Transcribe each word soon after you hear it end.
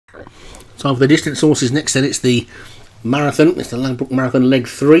Time for the distance horses next, then it's the marathon. It's the Ladbrokes Marathon Leg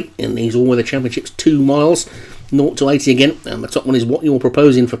 3 in these all-weather championships, 2 miles, 0 to 80 again. And the top one is What You're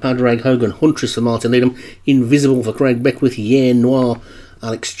Proposing for Padraig Hogan, Huntress for Martin Needham, Invisible for Craig Beckwith, Yeah Noir,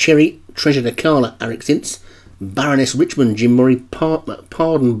 Alex Cherry, Treasure de Carla, Eric Zintz, Baroness Richmond, Jim Murray,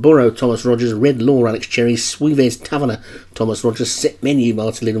 Pardon Burrow, Thomas Rogers, Red Law, Alex Cherry, Suivez Taverner, Thomas Rogers, Set Menu,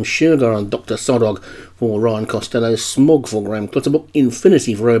 Martin Needham, Sugar and Dr. Sodog for Ryan Costello, Smog for Graham Clutterbuck,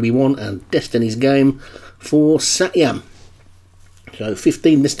 Infinity for Obi-Wan, and Destiny's Game for Satyam. So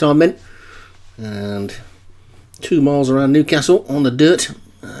 15 this time then, and 2 miles around Newcastle on the dirt,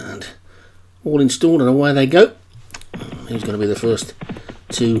 and all installed and away they go. Who's going to be the first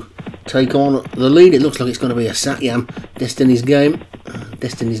to take on the lead? It looks like it's going to be a Satyam. Destiny's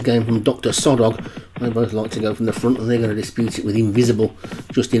Game from Dr. Sodog. They both like to go from the front, and they're going to dispute it with Invisible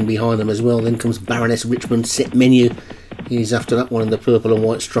just in behind them as well. Then comes Baroness Richmond. Set Menu is after that one in the purple and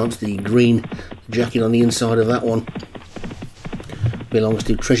white stripes. The green jacket on the inside of that one belongs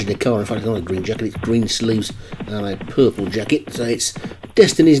to Treasure de Carla. In fact, it's not a green jacket, it's green sleeves and a purple jacket. So it's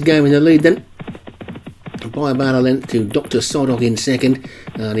Destiny's Game in the lead then, by about a length to Dr. Sodog in second,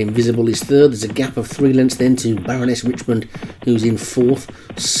 and Invisible is third. There's a gap of 3 lengths then to Baroness Richmond, who's in fourth.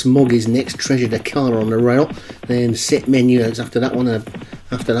 Smog is next, Treasure de Carla on the rail. Then Set Menu is after that one, and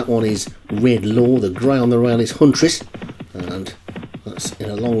after that one is Red Law. The grey on the rail is Huntress, and that's in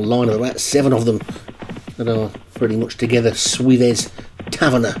a long line of about 7 of them that are pretty much together. Suivez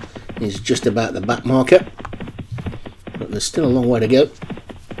Taverner is just about the back marker, but there's still a long way to go.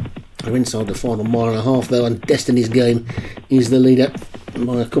 We're inside the final mile and a half though, and Destiny's Game is the leader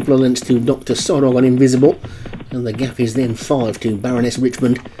by a couple of lengths to Dr. Sodog on Invisible, and the gap is then 5 to Baroness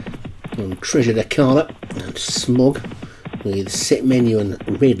Richmond and Treasure de Carla, and Smog with Set Menu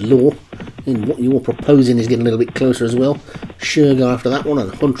and Red Law. And What You're Proposing is getting a little bit closer as well. Sugar after that one,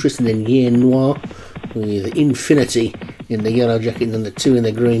 and Huntress, and then Yeah Noir with Infinity in the yellow jacket, and then the 2 in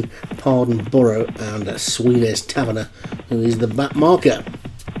the green, Pardon Burrow and Suivez Taverner, who is the back marker.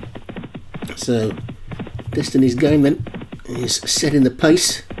 So Destiny's Game then is setting the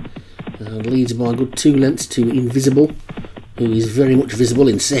pace, and leads by a good 2 lengths to Invisible, who is very much visible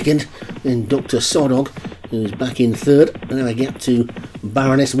in second. Then Dr. Sodog, who's back in third, and then a gap to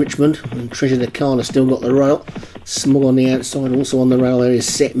Baroness Richmond, and Treasure de Carla still got the rail. Small on the outside, also on the rail there is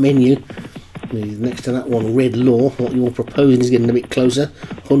Set Menu. Next to that one, Red Law. What You're Proposing is getting a bit closer.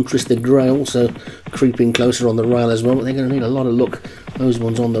 Huntress the grey also creeping closer on the rail as well, but they're going to need a lot of luck, those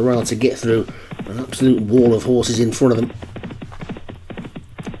ones on the rail, to get through an absolute wall of horses in front of them.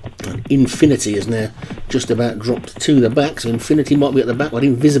 And Infinity is now just about dropped to the back, so Infinity might be at the back, but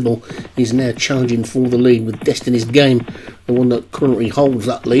Invisible is now challenging for the lead with Destiny's Game, the one that currently holds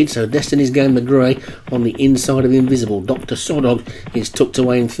that lead. So Destiny's Game the grey on the inside of Invisible. Dr. Sodog is tucked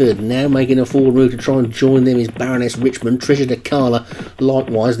away in third. Now making a forward move to try and join them is Baroness Richmond, Treasure de Carla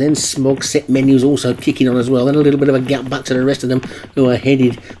likewise. Then Smog, Set Menu's also kicking on as well. Then a little bit of a gap back to the rest of them, who are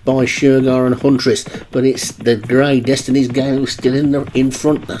headed by Sugar and Huntress. But it's the grey Destiny's Game who's still in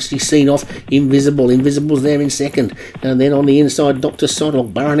front. That's seen off Invisible's there in second. And then on the inside, Dr.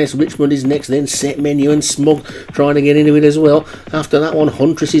 Sodog. Baroness Richmond is next. Then Set Menu and Smog trying to get into it as well. After that one,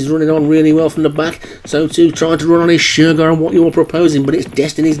 Huntress is running on really well from the back. So too trying to run on his Sugar and What You're Proposing, but it's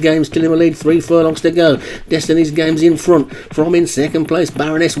Destiny's Game still in the lead. 3 furlongs to go. Destiny's Game's in front. From in second place,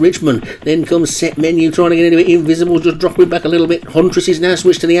 Baroness Richmond. Then comes Set Menu trying to get into it. Invisible just dropping back a little bit. Huntress is now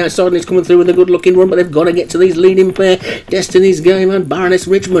switched to the outside and it's coming through with a good looking run, but they've got to get to these leading pair, Destiny's Game and Baroness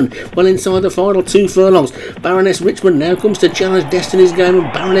Richmond. Well inside the final 2 furlongs. Baroness Richmond now comes to challenge Destiny's Game,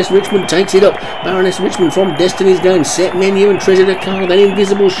 and Baroness Richmond takes it up. Baroness Richmond from Destiny's Game, Set Menu and Treasure de Carla, then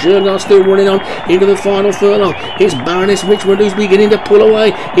Invisible. Sugar still running on into the final furlong. It's Baroness Richmond who's beginning to pull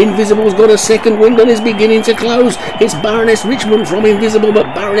away. Invisible's got a second wind and is beginning to close. It's Baroness Richmond from Invisible,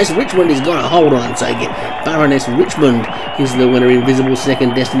 but Baroness Richmond has got a hold on and take it. Baroness Richmond is the winner. Invisible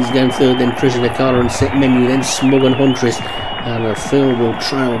second, Destiny's Game third, then Treasure de Carla and Set Menu, then Smug and Huntress, and the field will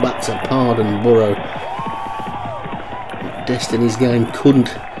trail back to Pardon Burrow. Destiny's Game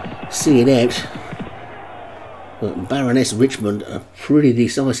couldn't see it out, but Baroness Richmond, a pretty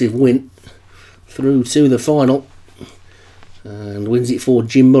decisive win through to the final, and wins it for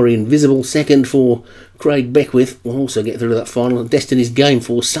Jim Murray. Invisible second for Craig Beckwith will also get through to that final. Destiny's Game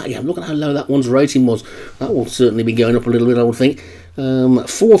for Satyam. Look at how low that one's rating was. That will certainly be going up a little bit, I would think.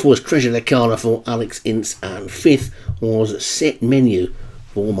 Fourth was Treasure de Carla for Alex Ince, and fifth was Set Menu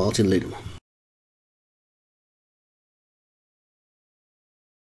for Martin Lidham.